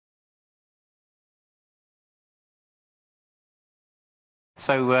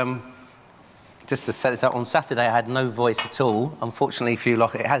So just to set this up, on Saturday I had no voice at all. Unfortunately for you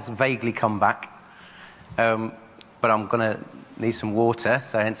lot, it has vaguely come back. But I'm going to need some water,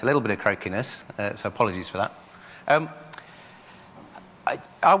 so hence a little bit of croakiness. So apologies for that.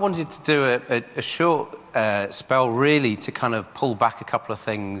 I wanted to do a short spell, really, to kind of pull back a couple of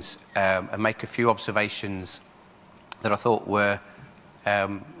things and make a few observations that I thought were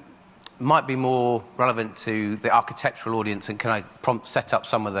might be more relevant to the architectural audience, and can I set up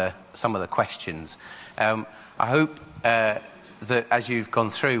some of the questions. I hope that as you've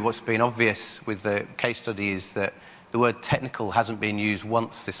gone through, what's been obvious with the case study is that the word technical hasn't been used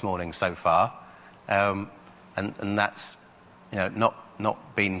once this morning so far, and that's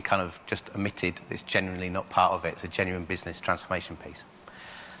not been kind of just omitted. It's genuinely not part of it. It's a genuine business transformation piece.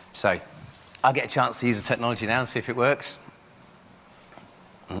 So I'll get a chance to use the technology now and see if it works.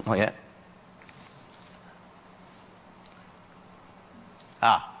 Not yet.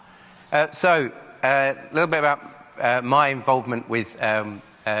 So a little bit about my involvement with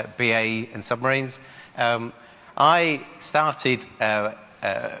BA and submarines. I started a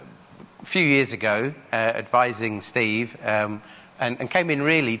few years ago advising Steve and came in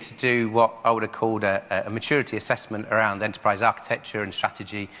really to do what I would have called a maturity assessment around enterprise architecture and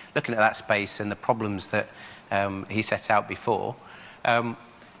strategy, looking at that space and the problems that he set out before.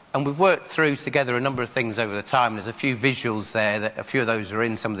 And we've worked through together a number of things over the time. There's a few visuals there, that a few of those are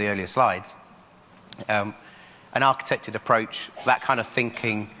in some of the earlier slides. An architected approach, that kind of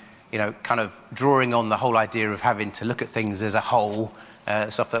thinking, kind of drawing on the whole idea of having to look at things as a whole,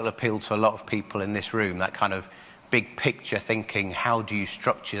 stuff that will appeal to a lot of people in this room, that kind of big picture thinking. How do you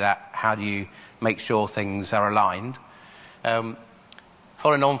structure that? How do you make sure things are aligned?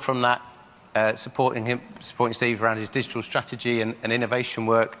 Following on from that, supporting Steve around his digital strategy and innovation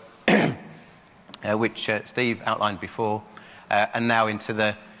work, which Steve outlined before, and now into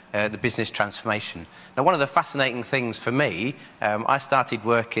the business transformation. Now, one of the fascinating things for me, I started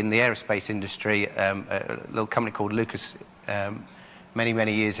work in the aerospace industry, a little company called Lucas,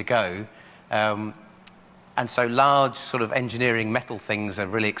 many years ago. And so large sort of engineering metal things are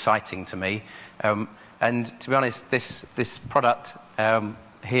really exciting to me. And to be honest, this product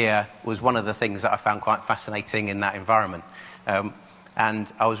here was one of the things that I found quite fascinating in that environment.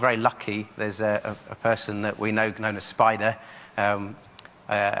 And I was very lucky. There's a person that we know known as Spider, no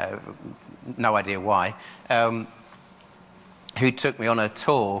idea why, who took me on a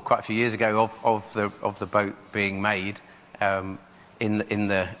tour quite a few years ago of the boat being made in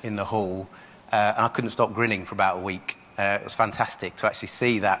the hall. And I couldn't stop grinning for about a week. It was fantastic to actually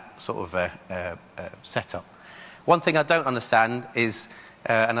see that sort of setup. One thing I don't understand is,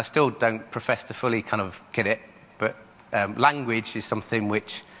 and I still don't profess to fully kind of get it, but language is something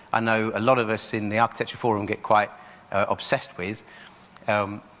which I know a lot of us in the Architecture Forum get quite obsessed with.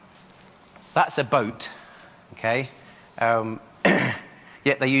 That's a boat, okay?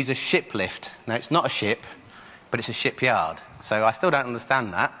 Yet they use a ship lift. Now, it's not a ship, but it's a shipyard. So I still don't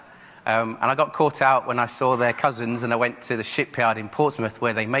understand that. And I got caught out when I saw their cousins, and I went to the shipyard in Portsmouth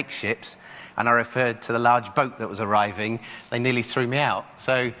where they make ships, and I referred to the large boat that was arriving. They nearly threw me out.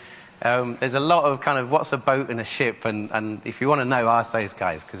 So there's a lot of kind of what's a boat and a ship, and if you want to know, ask those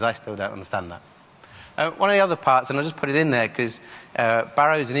guys, because I still don't understand that. One of the other parts, and I'll just put it in there because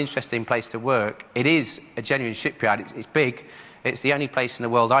Barrow's an interesting place to work. It is a genuine shipyard. It's big. It's the only place in the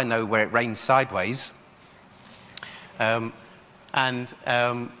world I know where it rains sideways. And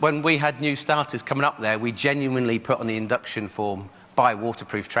when we had new starters coming up there, we genuinely put on the induction form, buy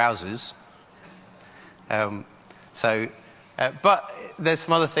waterproof trousers. But there's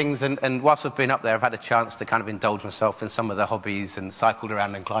some other things, and whilst I've been up there, I've had a chance to kind of indulge myself in some of the hobbies and cycled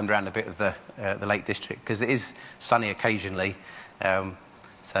around and climbed around a bit of the Lake District, because it is sunny occasionally.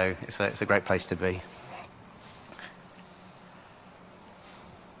 So it's a great place to be.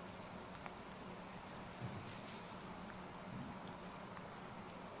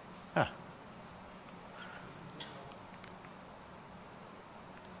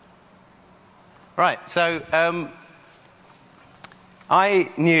 Right, so I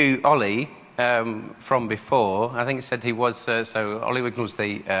knew Ollie from before. I think it said he was, so Ollie Wignall was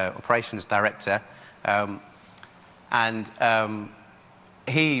the operations director. I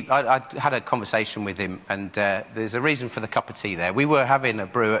had a conversation with him, and there's a reason for the cup of tea there. We were having a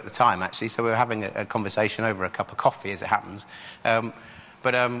brew at the time, actually, so we were having a conversation over a cup of coffee, as it happens. He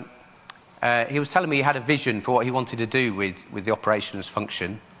was telling me he had a vision for what he wanted to do with the operations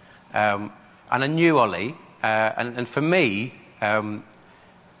function. And I knew Ollie, and for me,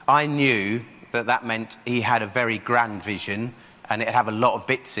 I knew that meant he had a very grand vision, and it'd have a lot of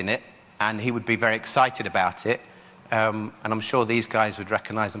bits in it, and he would be very excited about it. and I'm sure these guys would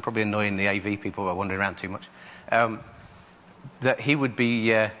recognise, I'm probably annoying the AV people who are wandering around too much, that he would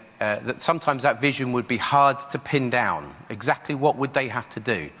be, that sometimes that vision would be hard to pin down. Exactly what would they have to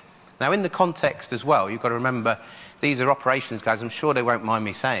do? Now, in the context as well, you've got to remember, these are operations guys, I'm sure they won't mind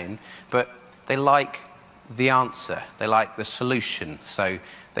me saying, but they like the answer, they like the solution, so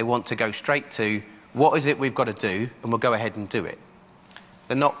they want to go straight to, what is it we've got to do, and we'll go ahead and do it.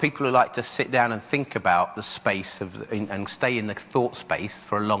 They're not people who like to sit down and think about the space and stay in the thought space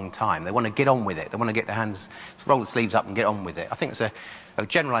for a long time. They want to get on with it. They want to get their hands, roll the sleeves up and get on with it. I think it's a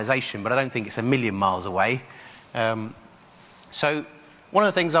generalisation, but I don't think it's a million miles away. So one of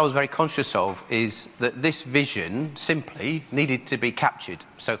the things I was very conscious of is that this vision simply needed to be captured.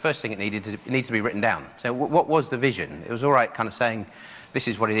 So first thing it needs to be written down. So what was the vision? It was all right kind of saying, this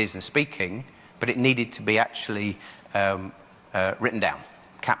is what it is and speaking, but it needed to be actually written down,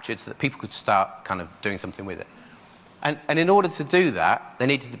 captured, so that people could start kind of doing something with it. And in order to do that, there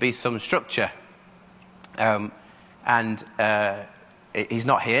needed to be some structure. He's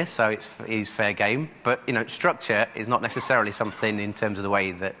not here, so he's fair game. But, you know, structure is not necessarily something in terms of the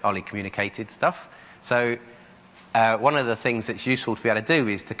way that Ollie communicated stuff. So one of the things that's useful to be able to do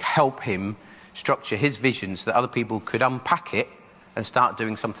is to help him structure his vision so that other people could unpack it and start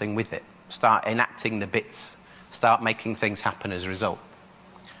doing something with it, start enacting the bits, start making things happen as a result,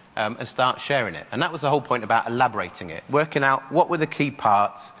 and start sharing it. And that was the whole point about elaborating it, working out what were the key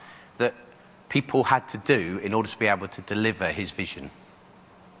parts that people had to do in order to be able to deliver his vision.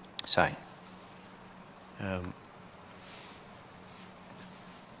 So,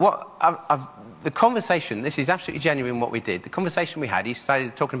 the conversation, this is absolutely genuine what we did. The conversation we had, he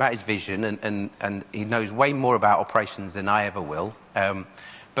started talking about his vision, and he knows way more about operations than I ever will.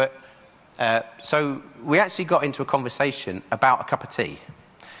 So we actually got into a conversation about a cup of tea.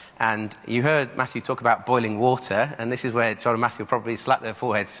 And you heard Matthew talk about boiling water, and this is where John and Matthew will probably slap their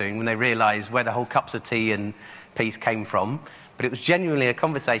foreheads soon when they realise where the whole cups of tea and piece came from. But it was genuinely a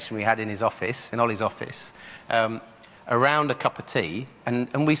conversation we had in his office, in Ollie's office, around a cup of tea.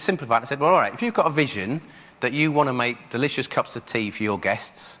 And we simplified and said, well, all right, if you've got a vision that you want to make delicious cups of tea for your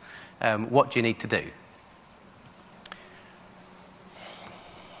guests, what do you need to do?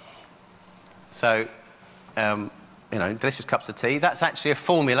 So, you know, delicious cups of tea. That's actually a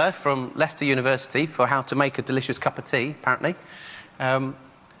formula from Leicester University for how to make a delicious cup of tea, apparently.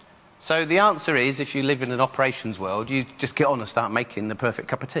 So the answer is, if you live in an operations world, you just get on and start making the perfect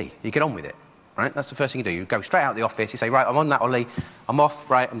cup of tea. You get on with it, right? That's the first thing you do. You go straight out of the office, you say, right, I'm on that, Ollie, I'm off,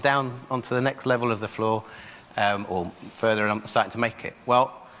 right, I'm down onto the next level of the floor, or further, and I'm starting to make it.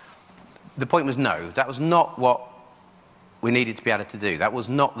 Well, the point was no, that was not what we needed to be able to do. That was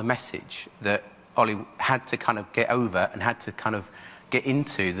not the message that Ollie had to kind of get over and had to kind of get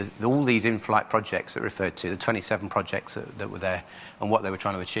into all these in-flight projects that referred to, the 27 projects that were there and what they were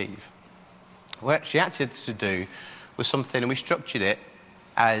trying to achieve. What she actually had to do was something, and we structured it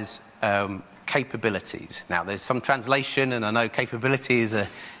as capabilities. Now, there's some translation, and I know capability is a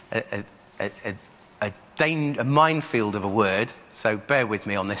minefield of a word, so bear with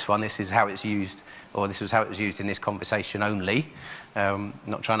me on this one. This is how it's used, or this was how it was used in this conversation only.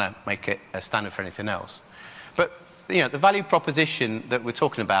 Not trying to make it a standard for anything else. But, you know, the value proposition that we're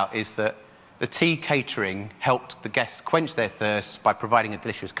talking about is that the tea catering helped the guests quench their thirsts by providing a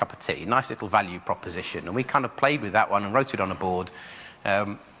delicious cup of tea. Nice little value proposition. And we kind of played with that one and wrote it on a board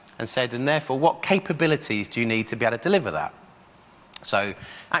and said, and therefore, what capabilities do you need to be able to deliver that? So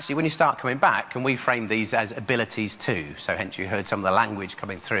actually, when you start coming back, and we framed these as abilities too, so hence you heard some of the language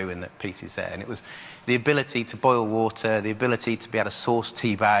coming through in the pieces there, and it was the ability to boil water, the ability to be able to source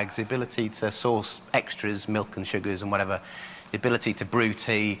tea bags, the ability to source extras, milk and sugars and whatever, the ability to brew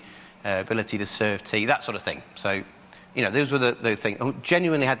tea, ability to serve tea, that sort of thing. So, you know, those were the things. I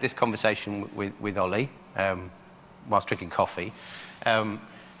genuinely had this conversation with Ollie whilst drinking coffee. And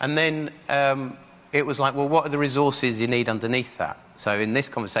then it was like, well, what are the resources you need underneath that? So in this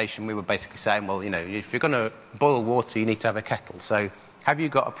conversation, we were basically saying, well, you know, if you're going to boil water, you need to have a kettle. So have you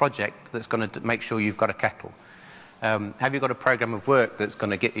got a project that's going to make sure you've got a kettle? Have you got a program of work that's going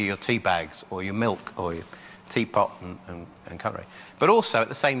to get you your tea bags or your milk or your teapot and cutlery? But also at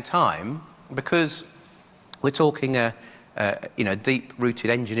the same time, because we're talking a you know, deep-rooted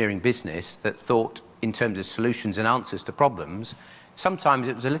engineering business that thought in terms of solutions and answers to problems, sometimes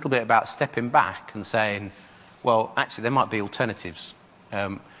it was a little bit about stepping back and saying, well, actually, there might be alternatives.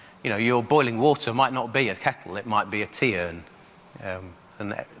 You know, your boiling water might not be a kettle, it might be a tea urn.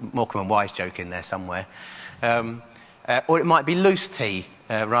 And Morecambe and Wise joke in there somewhere. Or it might be loose tea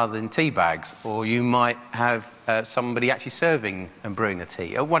rather than tea bags, or you might have somebody actually serving and brewing the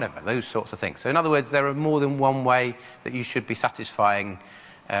tea, or whatever, those sorts of things. So in other words, there are more than one way that you should be satisfying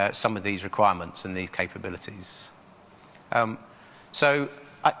some of these requirements and these capabilities. So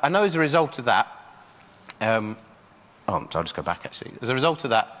I know as a result of that, so I'll just go back actually. As a result of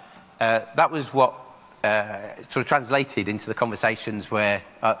that, that was what sort of translated into the conversations where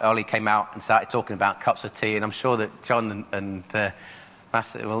Ollie came out and started talking about cups of tea, and I'm sure that John and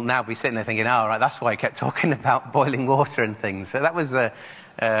Matthew will now be sitting there thinking, oh, right, that's why he kept talking about boiling water and things. But that was the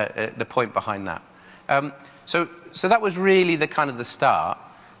point behind that. So that was really the kind of the start.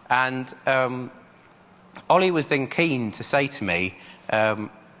 And Ollie was then keen to say to me,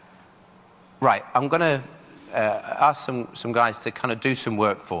 right, I'm going to ask some guys to kind of do some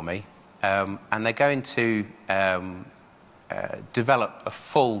work for me, and they're going to develop a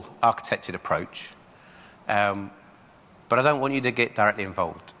full architected approach, but I don't want you to get directly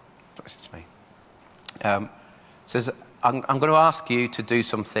involved. That's me. Says, I'm going to ask you to do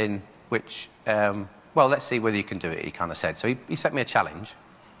something which, well, let's see whether you can do it, he kind of said. So he set me a challenge,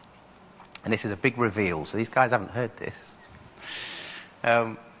 and this is a big reveal, so these guys haven't heard this.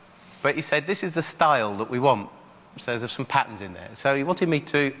 But he said, this is the style that we want. So there's some patterns in there. So he wanted me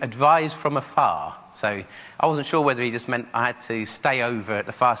to advise from afar. So I wasn't sure whether he just meant I had to stay over at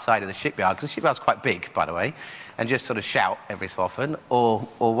the far side of the shipyard, because the shipyard's quite big, by the way, and just sort of shout every so often, or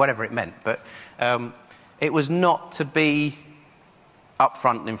whatever it meant. But it was not to be up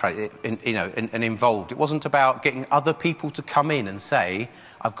front and in front, and involved. It wasn't about getting other people to come in and say,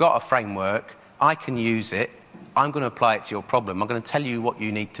 I've got a framework, I can use it, I'm going to apply it to your problem, I'm going to tell you what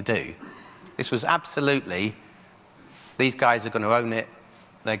you need to do. This was absolutely, these guys are going to own it,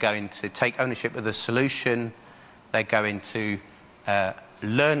 they're going to take ownership of the solution, they're going to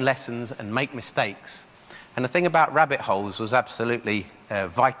learn lessons and make mistakes. And the thing about rabbit holes was absolutely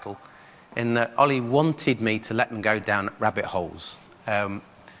vital, in that Ollie wanted me to let them go down rabbit holes,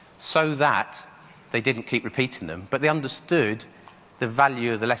 so that they didn't keep repeating them, but they understood the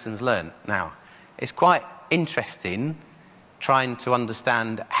value of the lessons learned. Now, it's quite interesting trying to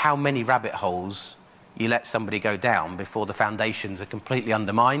understand how many rabbit holes you let somebody go down before the foundations are completely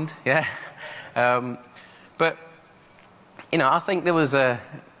undermined, yeah? But, I think there was a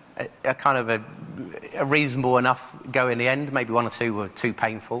kind of a reasonable enough go in the end. Maybe one or two were too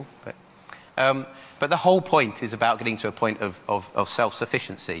painful. But the whole point is about getting to a point of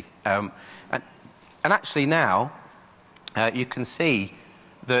self-sufficiency. And actually now, you can see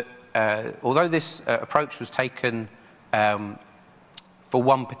that although this approach was taken for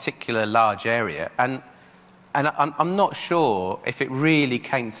one particular large area, and I'm not sure if it really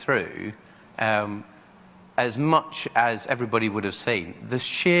came through as much as everybody would have seen. The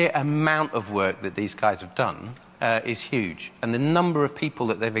sheer amount of work that these guys have done is huge, and the number of people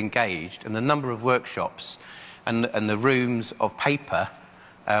that they've engaged, and the number of workshops, and the rooms of paper,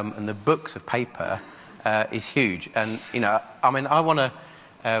 and the books of paper is huge. And I want to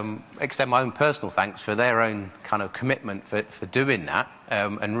extend my own personal thanks for their own kind of commitment for doing that,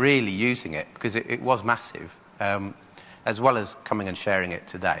 and really using it, because it was massive, as well as coming and sharing it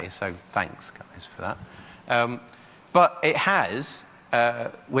today. So thanks, guys, for that. But it has,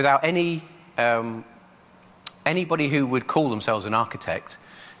 without anybody who would call themselves an architect,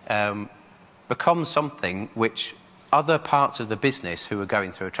 become something which other parts of the business who are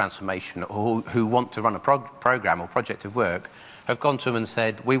going through a transformation, or who want to run a program or project of work, have gone to them and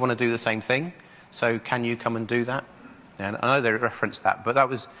said, we want to do the same thing, so can you come and do that? And I know they referenced that, but that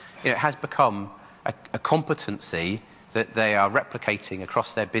was, it has become a competency that they are replicating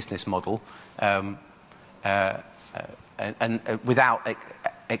across their business model, and without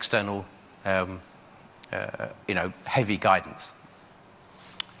external, heavy guidance.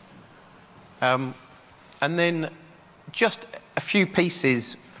 And then just a few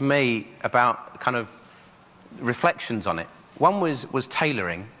pieces for me about kind of reflections on it. One was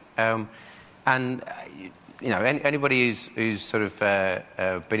tailoring, and anybody who's sort of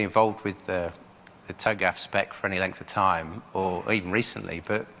been involved with the TOGAF spec for any length of time, or even recently,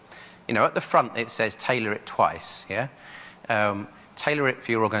 but at the front it says tailor it twice, yeah. Tailor it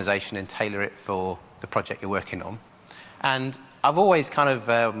for your organisation and tailor it for the project you're working on. And I've always kind of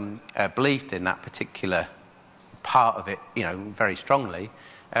believed in that particular part of it, very strongly.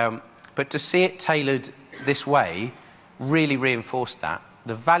 But to see it tailored this way really reinforced that.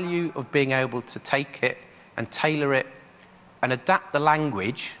 The value of being able to take it and tailor it and adapt the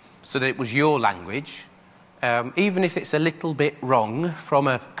language so that it was your language, even if it's a little bit wrong from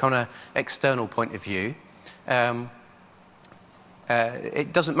a kind of external point of view,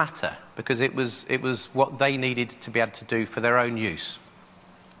 it doesn't matter, because it was what they needed to be able to do for their own use.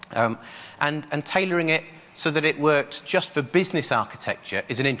 And tailoring it so that it worked just for business architecture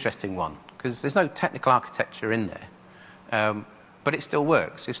is an interesting one, because there's no technical architecture in there. But it still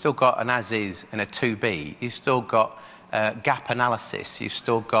works. You've still got an as-is and a to-be. You've still got gap analysis. You've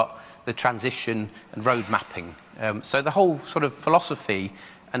still got the transition and road mapping. So the whole sort of philosophy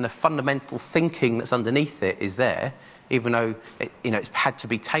and the fundamental thinking that's underneath it is there, even though it's had to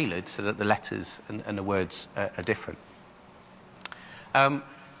be tailored so that the letters and the words are different. And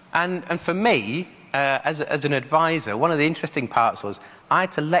for me, as an advisor, one of the interesting parts was I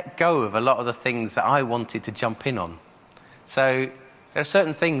had to let go of a lot of the things that I wanted to jump in on. So there are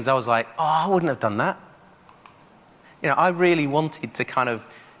certain things I was like, oh, I wouldn't have done that. I really wanted to kind of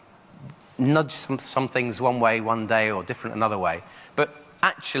nudge some things one way one day or different another way. But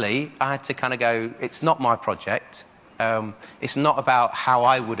actually, I had to kind of go, it's not my project. It's not about how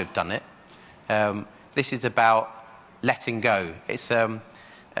I would have done it. This is about letting go. It's a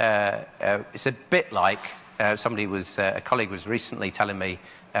bit like a colleague was recently telling me,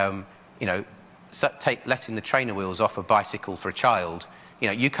 letting the trainer wheels off a bicycle for a child.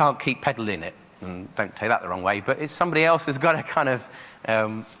 You can't keep pedaling it, and don't take that the wrong way, but it's somebody else has got to kind of,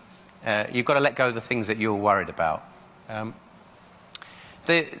 you've got to let go of the things that you're worried about. And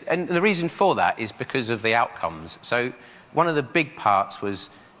the reason for that is because of the outcomes. So one of the big parts was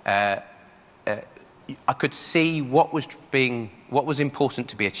I could see what was important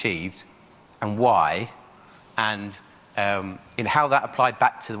to be achieved and why, and how that applied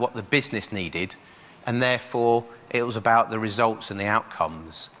back to what the business needed, and therefore it was about the results and the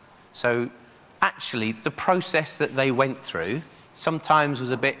outcomes. So actually the process that they went through sometimes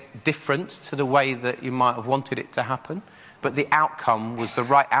was a bit different to the way that you might have wanted it to happen, but the outcome was the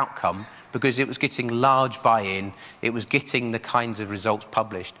right outcome because it was getting large buy-in, it was getting the kinds of results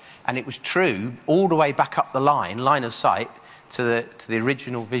published, and it was true all the way back up the line of sight, to the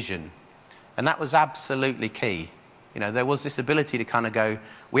original vision. And that was absolutely key. There was this ability to kind of go,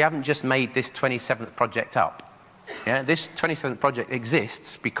 we haven't just made this 27th project up. This 27th project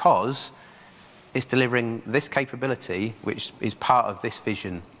exists because it's delivering this capability, which is part of this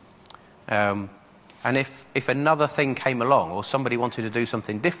vision. And if another thing came along or somebody wanted to do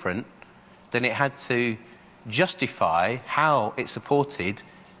something different, then it had to justify how it supported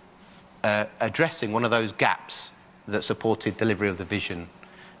addressing one of those gaps that supported delivery of the vision.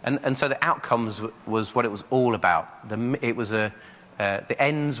 And so the outcomes was what it was all about. The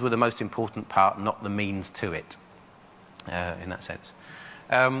ends were the most important part, not the means to it, in that sense.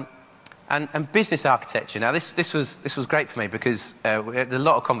 And business architecture. Now, this was great for me because we had a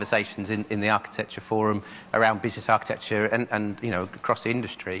lot of conversations in the architecture forum around business architecture and across the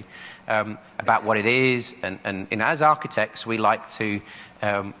industry about what it is. And as architects, we like to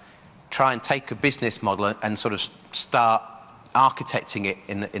try and take a business model and sort of start architecting it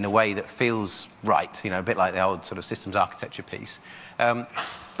in a way that feels right. A bit like the old sort of systems architecture piece.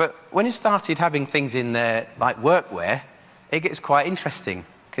 But when you started having things in there like workwear, it gets quite interesting.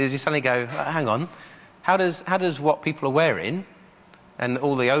 Because you suddenly go, hang on, how does what people are wearing and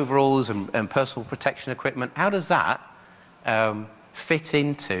all the overalls and personal protection equipment, how does that fit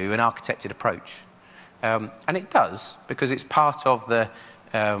into an architected approach? And it does, because it's part of the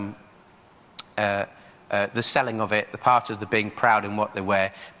selling of it, the part of the being proud in what they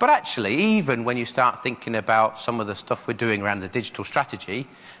wear. But actually, even when you start thinking about some of the stuff we're doing around the digital strategy,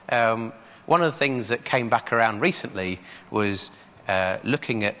 one of the things that came back around recently was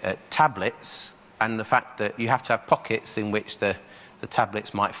looking at tablets and the fact that you have to have pockets in which the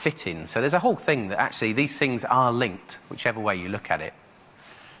tablets might fit in. So there's a whole thing that actually these things are linked, whichever way you look at it.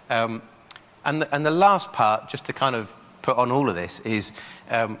 And the last part, just to kind of put on all of this, is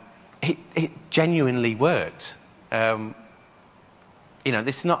it genuinely worked. This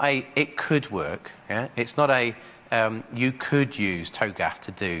is not it could work. Yeah? It's not you could use TOGAF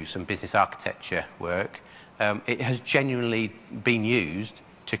to do some business architecture work. It has genuinely been used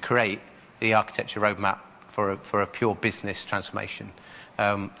to create the architecture roadmap for a pure business transformation.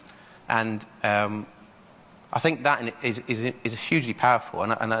 And I think that is hugely powerful.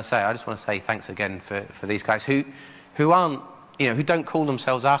 And I just want to say thanks again for these guys who aren't, who don't call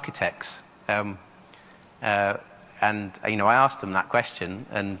themselves architects. And I asked them that question,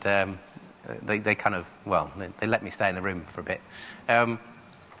 and they kind of, they let me stay in the room for a bit.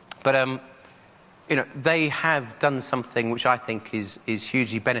 They have done something which I think is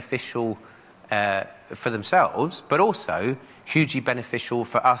hugely beneficial for themselves, but also hugely beneficial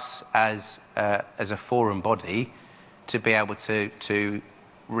for us as a forum body to be able to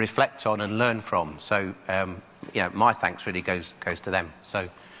reflect on and learn from. So my thanks really goes to them. So,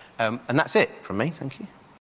 and that's it from me. Thank you.